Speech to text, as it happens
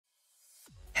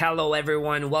Hello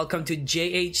everyone, welcome to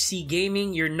JHC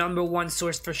Gaming, your #1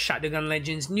 source for Shadowgun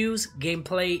Legends news,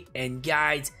 gameplay, and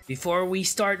guides. Before we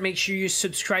start, make sure you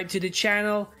subscribe to the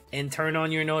channel and turn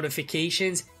on your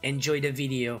notifications. Enjoy the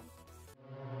video.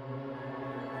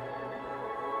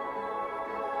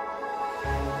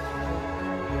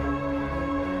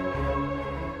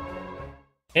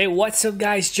 Hey, what's up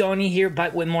guys, Johnny here,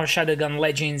 back with more Shadowgun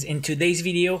Legends. In today's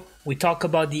video, we talk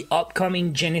about the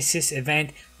upcoming Genesis event,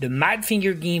 the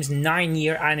Madfinger Games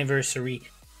 9-year anniversary.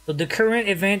 So the current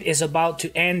event is about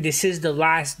to end. This is the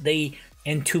last day,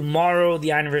 and tomorrow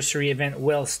the anniversary event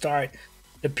will start.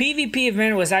 The PvP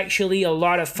event was actually a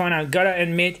lot of fun. I gotta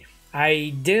admit,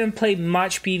 I didn't play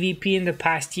much PvP in the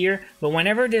past year, but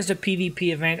whenever there's a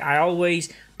PvP event, I always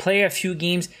play a few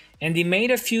games. And they made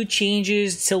a few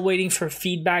changes, still waiting for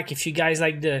feedback if you guys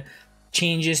like the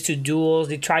changes to duels.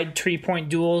 They tried 3-point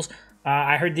duels.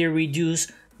 I heard they reduced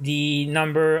the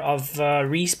number of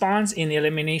respawns in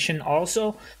elimination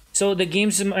also. So the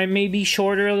games may be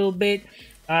shorter a little bit.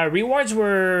 Rewards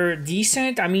were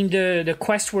decent. I mean, the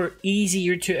quests were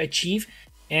easier to achieve.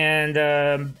 And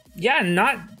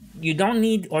yeah, you don't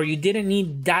need, or you didn't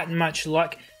need that much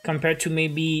luck compared to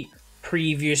maybe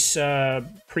previous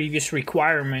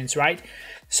requirements, right?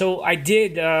 So I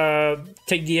did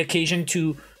take the occasion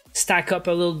to stack up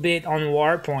a little bit on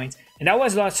war points, and that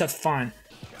was lots of fun.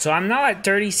 So I'm now at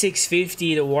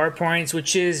 3650 the war points,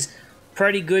 which is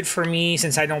pretty good for me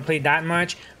since I don't play that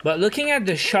much. But looking at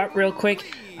the shop real quick,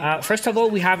 first of all,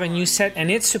 we have a new set,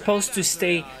 and it's supposed to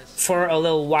stay for a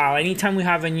little while. Anytime we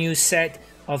have a new set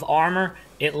of armor,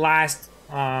 it lasts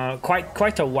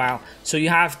quite a while, so you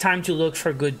have time to look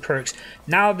for good perks.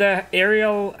 Now the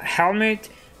aerial helmet,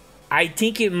 I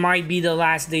think it might be the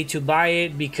last day to buy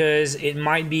it because it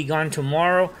might be gone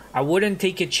tomorrow. I wouldn't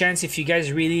take a chance. If you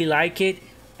guys really like it,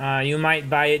 you might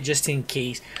buy it just in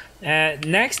case.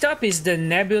 Next up is the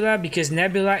Nebula, because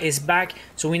Nebula is back.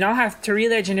 So we now have 3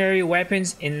 legendary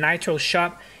weapons in Nitro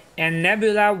shop, and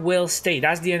Nebula will stay.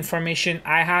 That's the information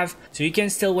I have. So you can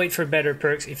still wait for better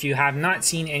perks if you have not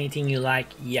seen anything you like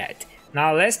yet.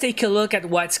 Now let's take a look at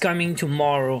what's coming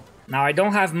tomorrow. Now I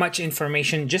don't have much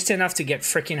information, just enough to get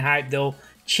freaking hyped though.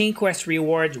 Chain quest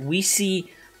rewards, we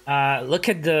see, look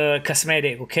at the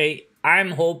cosmetic, okay?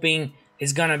 I'm hoping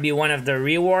it's gonna be one of the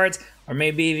rewards, or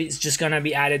maybe it's just gonna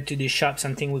be added to the shop,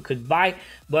 something we could buy.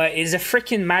 But it's a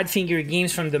freaking Madfinger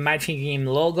Games from the Madfinger Game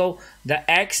logo. The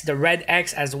X, the red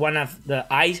X as one of the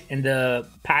eyes, and the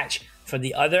patch for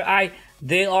the other eye.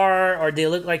 They are, or they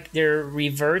look like they're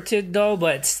reverted though,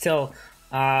 but still,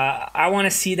 I want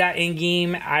to see that in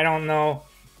game. I don't know,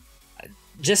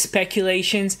 just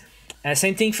speculations.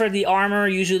 Same thing for the armor.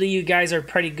 Usually you guys are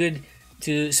pretty good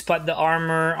to spot the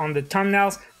armor on the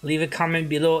thumbnails. Leave a comment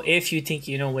below if you think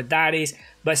you know what that is.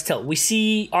 But still, we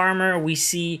see armor, we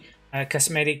see a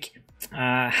cosmetic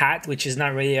hat, which is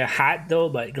not really a hat though,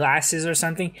 but glasses or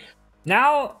something.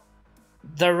 Now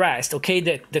the rest, okay,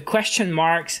 the question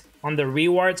marks on the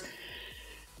rewards.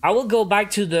 I will go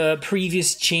back to the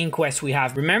previous chain quest we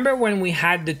have. Remember when we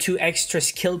had the 2 extra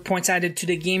skill points added to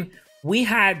the game? We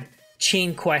had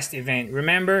chain quest event.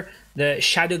 Remember the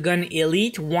Shadowgun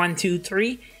Elite 1, 2,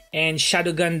 3 and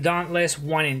Shadowgun Dauntless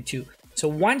 1 and 2. So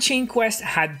one chain quest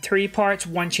had 3 parts,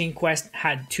 one chain quest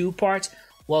had 2 parts.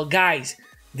 Well guys,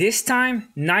 this time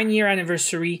 9-year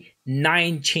anniversary,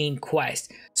 9 chain quests.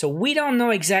 So we don't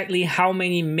know exactly how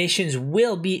many missions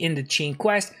will be in the chain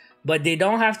quest, but they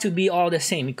don't have to be all the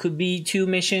same. It could be 2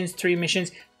 missions, 3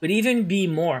 missions, could even be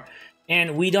more.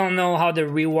 And we don't know how the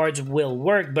rewards will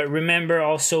work. But remember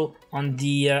also on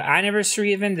the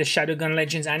anniversary event, the Shadowgun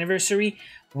Legends anniversary,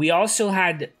 we also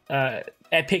had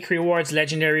epic rewards,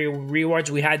 legendary rewards.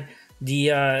 We had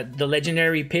the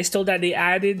legendary pistol that they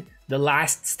added, the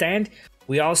last stand.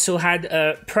 We also had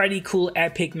a pretty cool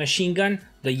epic machine gun,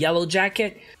 the yellow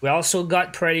jacket. We also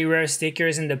got pretty rare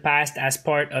stickers in the past as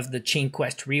part of the chain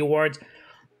quest rewards.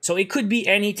 So it could be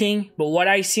anything, but what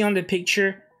I see on the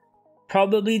picture,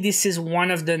 probably this is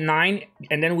one of the 9,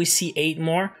 and then we see 8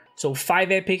 more. So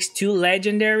 5 epics, 2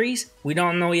 legendaries. We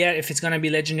don't know yet if it's gonna be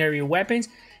legendary weapons.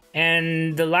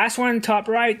 And the last one, top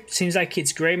right, seems like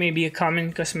it's gray, maybe a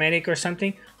common cosmetic or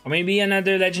something, or maybe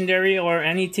another legendary or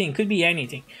anything, could be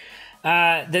anything.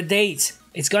 The dates,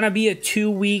 it's gonna be a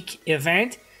 2-week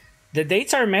event. The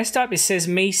dates are messed up. It says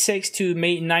May 6 to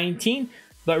May 19,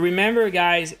 but remember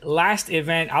guys, last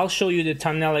event, I'll show you the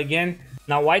thumbnail again.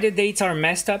 Now why the dates are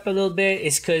messed up a little bit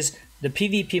is because the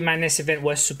PvP Madness event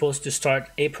was supposed to start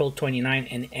April 29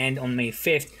 and end on May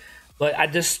 5th. But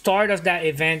at the start of that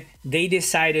event, they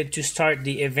decided to start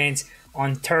the events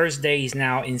on Thursdays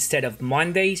now instead of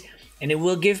Mondays. and it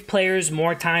will give players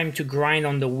more time to grind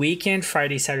on the weekend,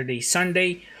 Friday, Saturday,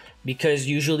 Sunday, because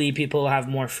usually people have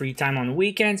more free time on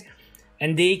weekends,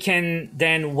 and they can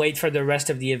then wait for the rest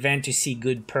of the event to see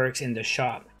good perks in the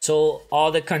shop. So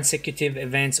all the consecutive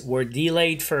events were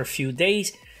delayed for a few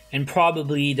days, and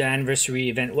probably the anniversary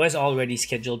event was already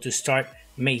scheduled to start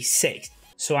May 6th.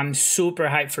 So I'm super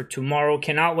hyped for tomorrow.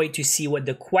 Cannot wait to see what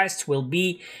the quest will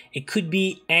be. It could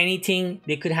be anything.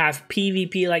 They could have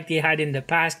PvP like they had in the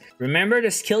past. Remember the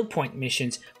skill point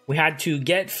missions. We had to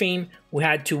get fame. We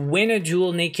had to win a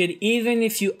duel naked. Even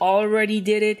if you already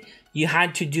did it, you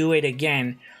had to do it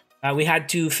again. We had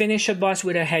to finish a boss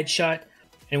with a headshot.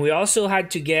 And we also had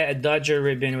to get a Dodger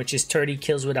ribbon, which is 30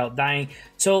 kills without dying.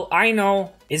 So I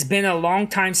know it's been a long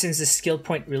time since the skill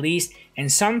point released, and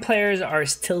some players are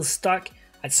still stuck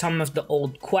at some of the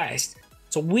old quests.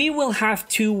 So we will have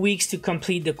 2 weeks to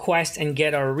complete the quest and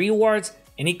get our rewards,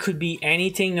 and it could be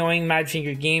anything. Knowing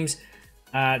Madfinger Games,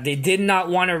 they did not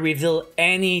want to reveal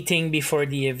anything before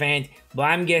the event, but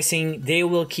I'm guessing they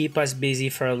will keep us busy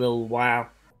for a little while.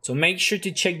 So make sure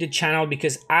to check the channel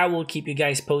because I will keep you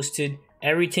guys posted.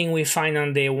 Everything we find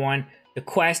on day one, the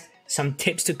quest, some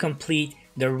tips to complete,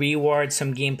 the rewards,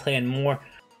 some gameplay, and more.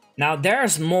 Now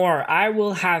there's more. I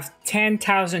will have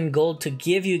 10,000 gold to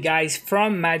give you guys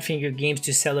from Madfinger Games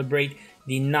to celebrate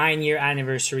the 9-year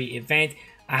anniversary event.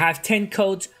 I have 10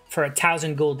 codes for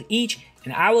 1,000 gold each,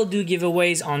 and I will do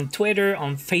giveaways on Twitter,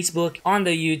 on Facebook, on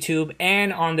the YouTube,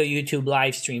 and on the YouTube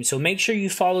live stream. So make sure you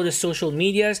follow the social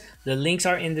medias. The links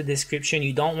are in the description.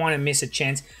 You don't want to miss a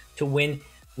chance to win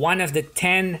one of the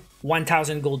 10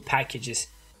 1,000 gold packages.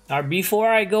 Now, before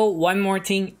I go, one more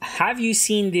thing. Have you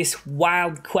seen this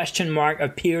wild question mark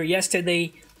appear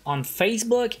yesterday on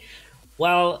Facebook?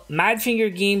 Well,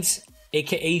 Madfinger Games,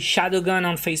 aka Shadowgun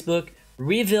on Facebook,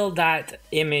 revealed that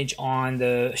image on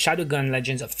the Shadowgun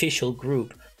Legends official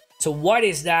group. So what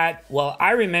is that? Well,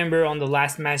 I remember on the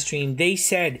last match stream, they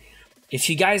said, if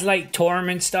you guys like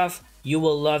tournament stuff, you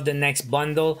will love the next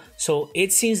bundle. So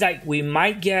it seems like we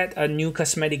might get a new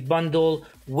cosmetic bundle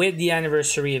with the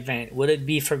anniversary event. Will it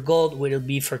be for gold? Will it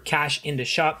be for cash in the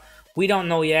shop? We don't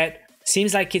know yet.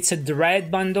 Seems like it's a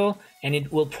dread bundle, and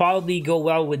it will probably go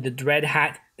well with the dread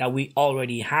hat that we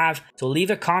already have. So leave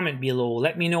a comment below.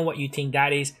 Let me know what you think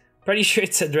that is. Pretty sure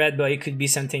it's a dread, but it could be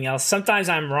something else. Sometimes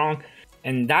I'm wrong.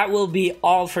 And that will be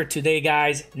all for today,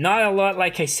 guys. Not a lot,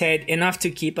 like I said, enough to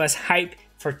keep us hyped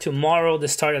for tomorrow, the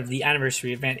start of the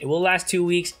anniversary event. It will last 2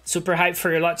 weeks. Super hyped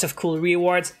for lots of cool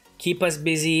rewards. Keep us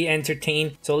busy,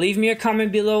 entertained. So leave me a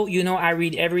comment below. You know I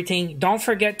read everything. Don't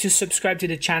forget to subscribe to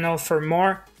the channel for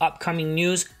more upcoming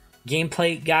news,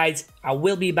 gameplay, guides. I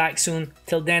will be back soon.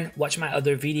 Till then, watch my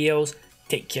other videos.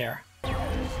 Take care.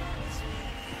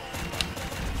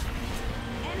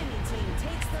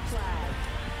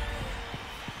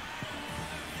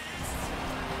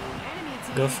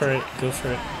 Go for it. Go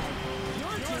for it.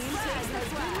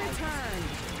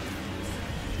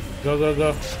 Go, go,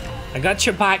 go. I got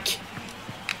your back.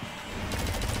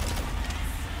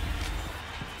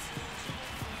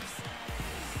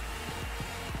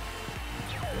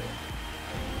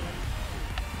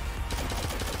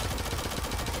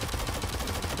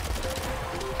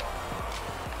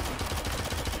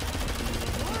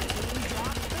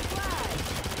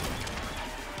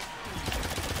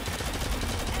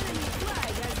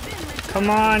 Come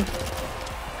on.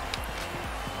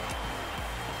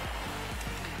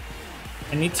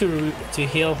 I need to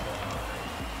heal.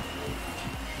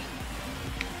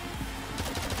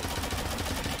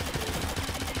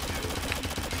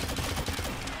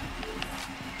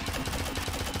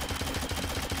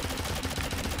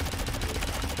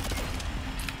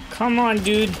 Come on,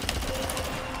 dude.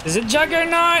 Is it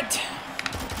Juggernaut?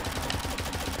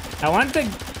 I want the...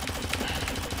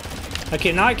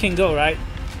 Okay, now I can go, right?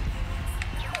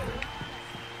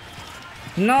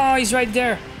 No, he's right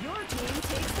there.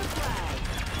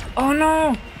 Oh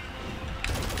no!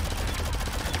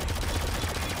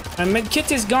 My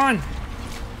medkit is gone.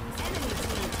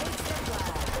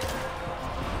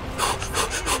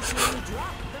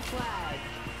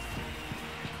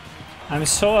 I'm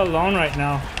so alone right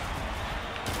now.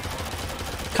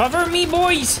 Cover me,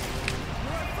 boys!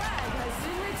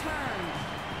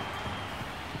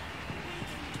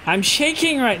 I'm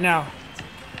shaking right now.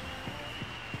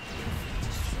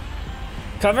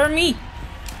 Cover me!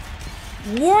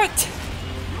 What?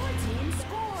 Your team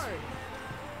scored.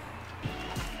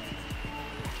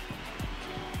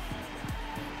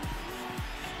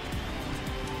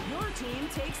 Your team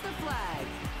takes the flag.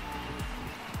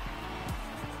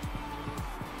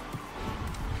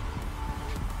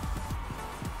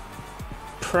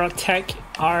 Protect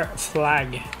our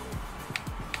flag.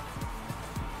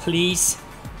 Please.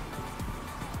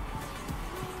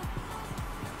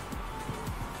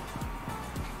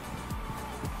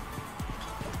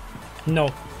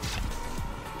 No.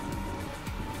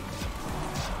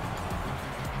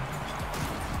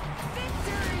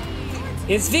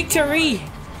 It's victory!